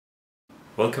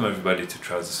Welcome everybody to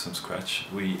Trousers from Scratch.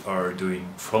 We are doing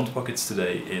front pockets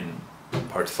today in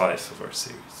part 5 of our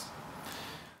series.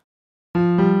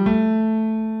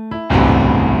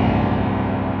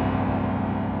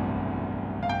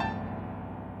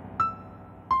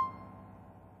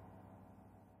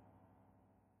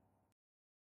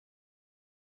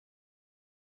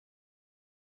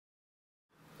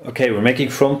 Okay, we're making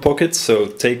front pockets, so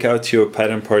take out your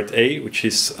pattern part A, which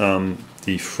is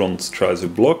the front trouser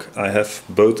block. I have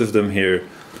both of them here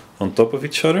on top of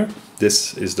each other.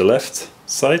 This is the left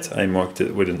side. I marked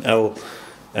it with an L,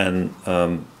 and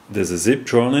there's a zip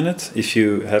drawn in it. If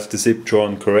you have the zip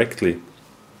drawn correctly,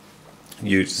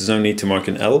 there's no need to mark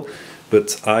an L,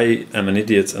 but I am an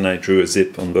idiot and I drew a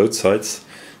zip on both sides.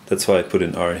 That's why I put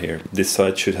an R here. This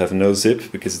side should have no zip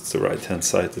because it's the right hand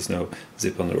side. There's no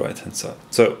zip on the right hand side.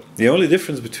 So the only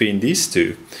difference between these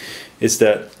two is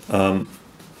that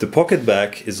the pocket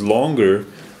back is longer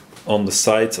on the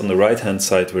side, on the right hand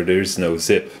side where there is no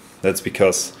zip. That's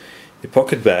because the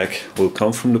pocket back will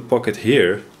come from the pocket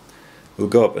here, will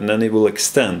go up, and then it will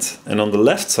extend. And on the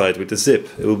left side with the zip,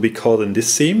 it will be caught in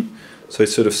this seam. So it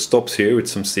sort of stops here with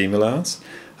some seam allowance.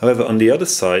 However, on the other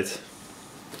side,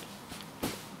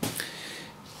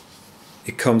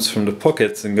 it comes from the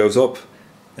pocket and goes up,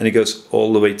 and it goes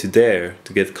all the way to there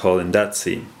to get caught in that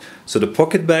seam. So the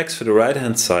pocket bags for the right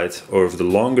hand side are of the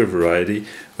longer variety,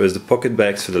 whereas the pocket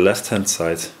bags for the left hand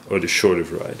side are the shorter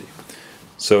variety.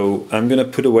 So I'm going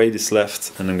to put away this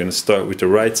left and I'm going to start with the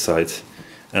right side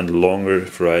and the longer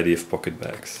variety of pocket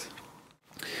bags.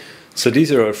 So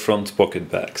these are our front pocket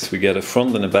bags. We get a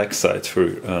front and a back side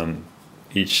for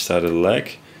each side of the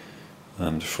leg.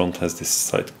 The front has this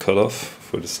side cut off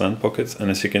for the slant pockets, and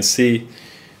as you can see,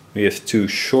 we have two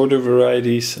shorter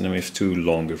varieties and then we have two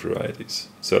longer varieties.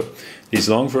 So these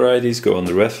long varieties go on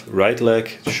the right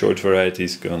leg, the short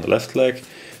varieties go on the left leg.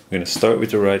 We're going to start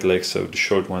with the right leg, so the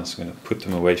short ones, we're going to put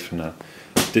them away for now.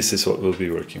 This is what we'll be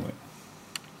working with.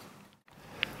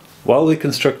 While we're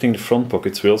constructing the front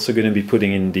pockets, we're also going to be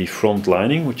putting in the front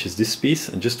lining, which is this piece,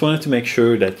 and just wanted to make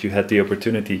sure that you had the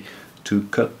opportunity to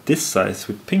cut this size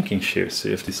with pinking shears, so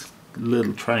you have these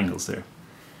little triangles there.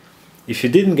 If you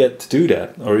didn't get to do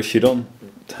that, or if you don't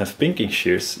have pinking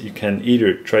shears, you can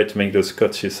either try to make those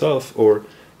cuts yourself or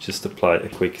just apply a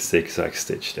quick zigzag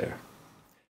stitch there.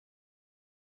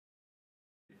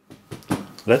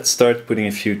 Let's start putting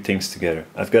a few things together.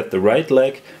 I've got the right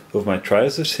leg of my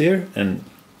trousers here and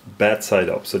bad side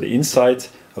up, so the inside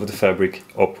of the fabric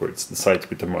upwards, the side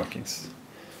with the markings.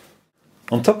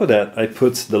 On top of that, I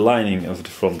put the lining of the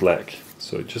front leg.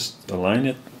 So just align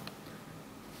it.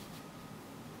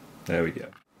 There we go.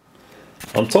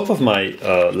 On top of my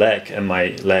leg and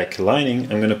my leg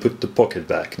lining, I'm going to put the pocket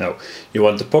back. Now, you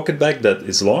want the pocket back that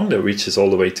is long, that reaches all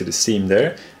the way to the seam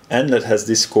there, and that has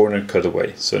this corner cut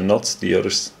away. So not the other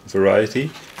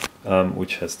variety,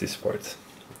 which has this part.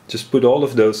 Just put all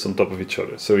of those on top of each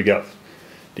other. So we got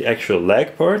the actual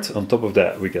leg part. On top of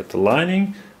that, we got the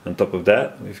lining. On top of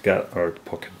that, we've got our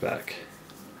pocket back,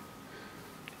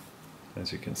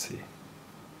 as you can see.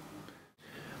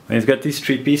 When you've got these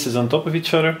three pieces on top of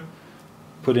each other,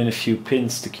 put in a few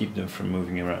pins to keep them from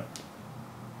moving around.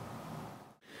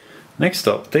 Next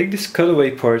up, take this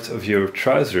cutaway part of your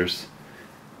trousers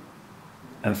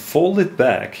and fold it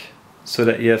back so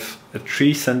that you have a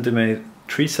 3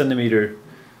 centimeter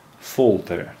fold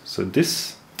there. So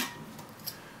this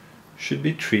should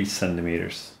be 3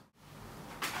 centimeters.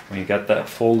 When you got that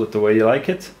folded the way you like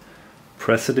it,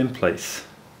 press it in place.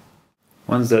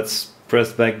 Once that's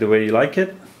pressed back the way you like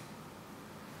it,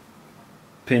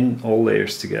 pin all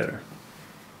layers together.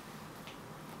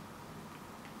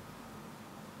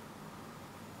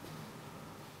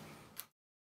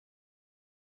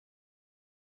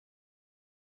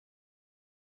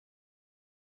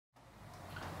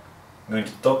 I'm going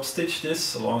to top stitch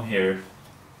this along here,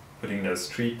 putting those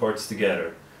three parts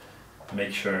together.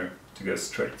 Make sure to go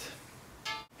straight.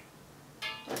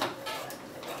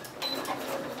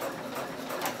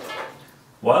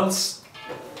 While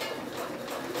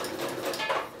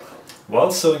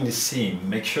sewing the seam,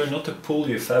 make sure not to pull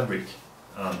your fabric,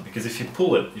 because if you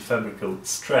pull it, your fabric will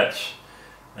stretch,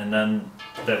 and then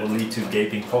that will lead to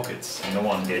gaping pockets. You don't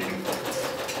want gaping pockets.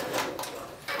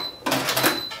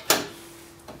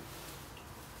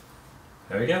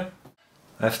 There we go.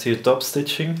 After your top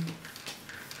stitching,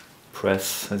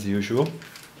 press as usual.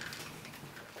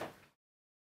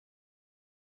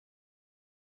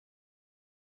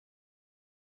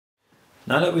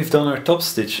 Now that we've done our top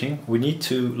stitching, we need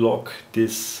to lock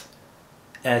this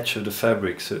edge of the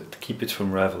fabric so to keep it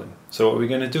from raveling. So what we're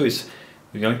going to do is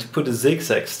we're going to put a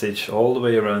zigzag stitch all the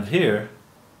way around here,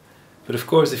 But of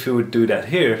course, if you would do that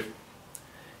here,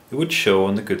 it would show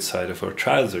on the good side of our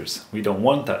trousers. We don't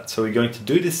want that. So we're going to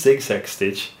do this zigzag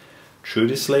stitch through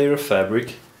this layer of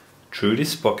fabric, through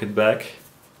this pocket bag,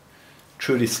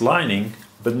 through this lining,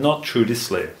 but not through this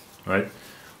layer, right?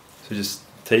 So just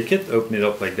take it, open it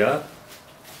up like that.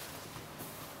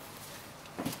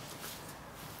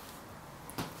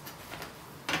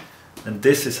 And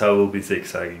this is how we'll be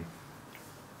zigzagging.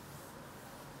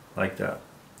 Like that.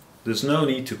 There's no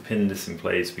need to pin this in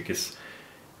place because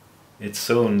it's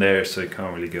sewn there, so it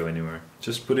can't really go anywhere.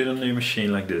 Just put it on your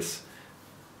machine like this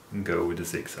and go with the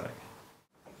zigzag.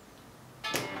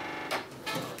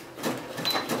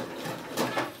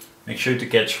 Make sure to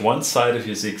catch one side of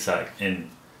your zigzag in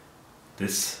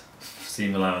this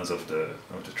seam allowance of the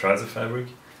trouser fabric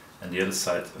and the other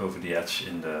side over the edge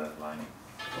in the lining.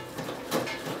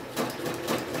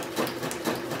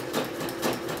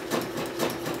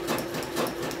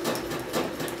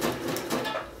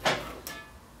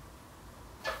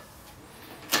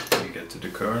 To the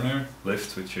corner,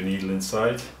 lift with your needle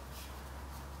inside,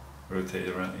 rotate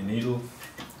around your needle,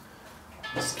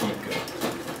 just keep going.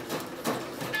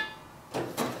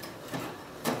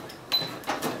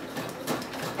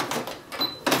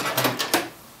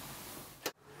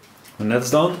 When that's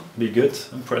done, be good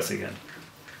and press again.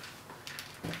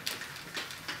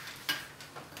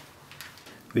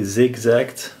 We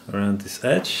zigzagged around this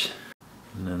edge,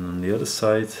 and then on the other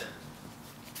side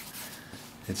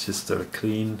it's just our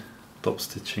clean top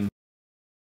stitching.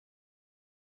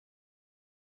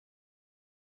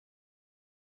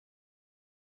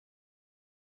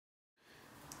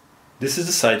 This is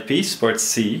the side piece, part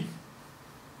C.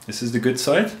 This is the good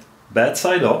side, bad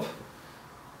side up.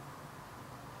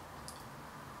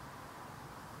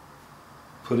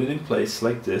 Put it in place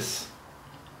like this,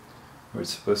 where it's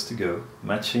supposed to go,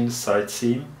 matching the side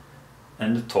seam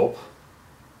and the top.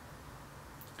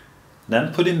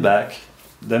 Then put in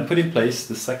place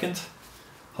the second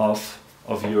half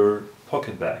of your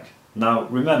pocket bag. Now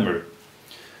remember,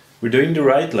 we're doing the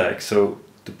right leg, so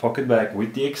the pocket bag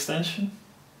with the extension.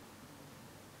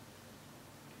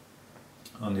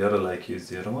 On the other leg, use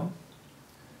the other one.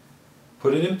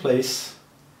 Put it in place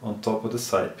on top of the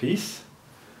side piece.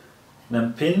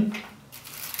 Then pin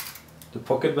the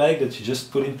pocket bag that you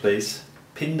just put in place,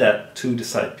 pin that to the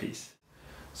side piece.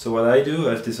 So what I do,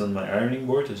 I have this on my ironing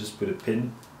board, I just put a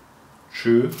pin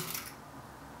through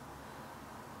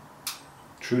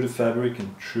the fabric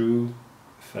and through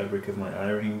the fabric of my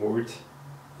ironing board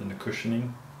and the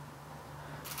cushioning.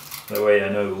 That way I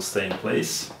know it will stay in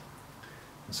place,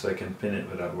 and so I can pin it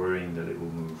without worrying that it will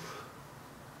move.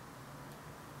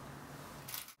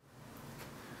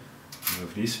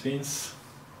 Move these pins,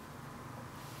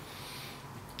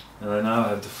 and I now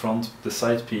have the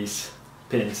side piece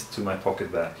pinned to my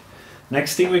pocket bag.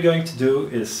 Next thing we're going to do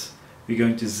is we're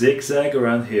going to zigzag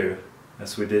around here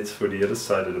as we did for the other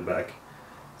side of the bag.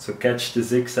 So catch the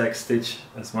zigzag stitch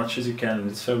as much as you can in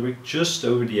this fabric just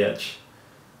over the edge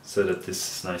so that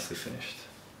this is nicely finished.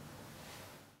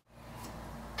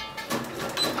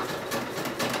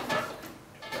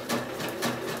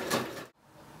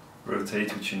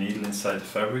 Rotate with your needle inside the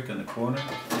fabric in the corner.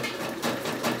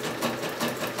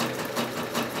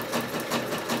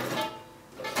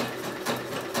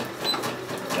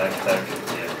 Tag at the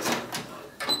end.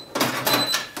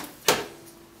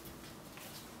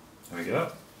 There we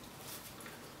go.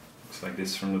 Looks like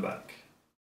this from the back.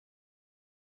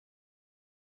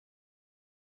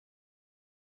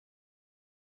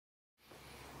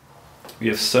 We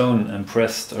have sewn and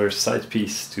pressed our side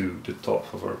piece to the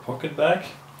top of our pocket bag.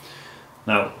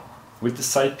 Now, with the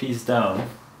side piece down,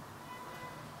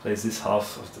 place this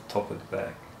half of the top of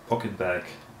the pocket bag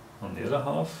on the other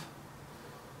half.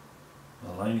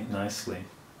 Align it nicely.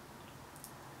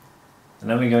 And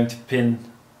then we're going to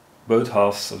pin both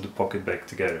halves of the pocket bag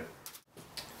together.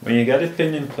 When you get it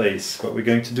pinned in place, what we're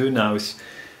going to do now is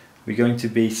we're going to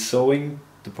be sewing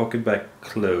the pocket bag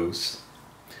close.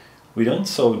 We don't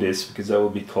sew this because that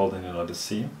will be caught in another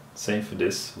seam. Same for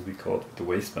this, will be caught with the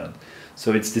waistband.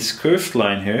 So it's this curved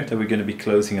line here that we're going to be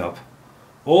closing up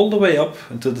all the way up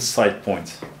until the side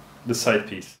point, the side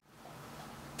piece.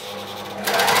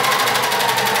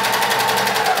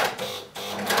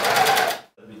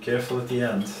 Be careful at the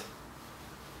end.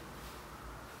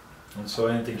 Don't sew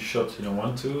anything shut you don't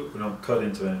want to, or don't cut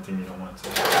into anything you don't want to.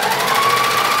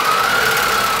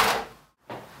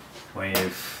 When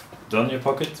you've done your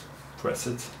pocket, press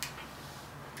it.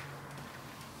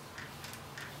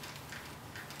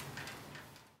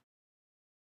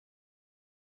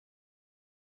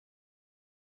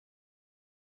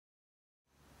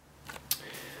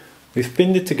 We've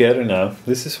pinned it together now.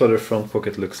 This is what our front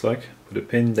pocket looks like. Put a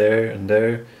pin there, and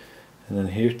then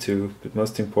here too, but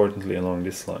most importantly along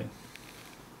this line.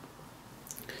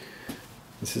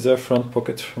 This is our front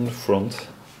pocket from the front.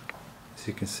 As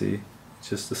you can see, it's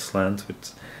just a slant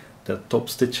with that top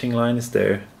stitching line is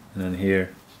there, and then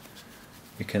here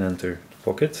you can enter the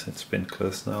pocket. It's been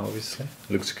closed now, obviously.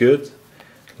 Looks good,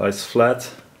 lies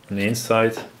flat on the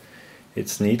inside.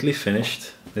 It's neatly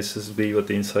finished. This is what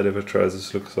the inside of our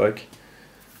trousers looks like.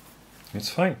 It's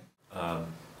fine.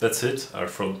 That's it. Our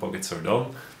front pockets are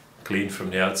done. Clean from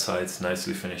the outside,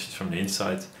 nicely finished from the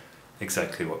inside.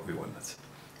 Exactly what we wanted.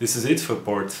 This is it for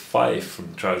part 5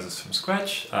 from Trousers from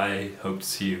Scratch. I hope to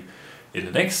see you in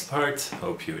the next part.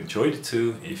 Hope you enjoyed it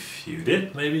too. If you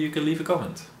did, maybe you can leave a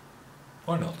comment.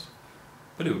 Or not.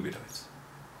 But it would be nice.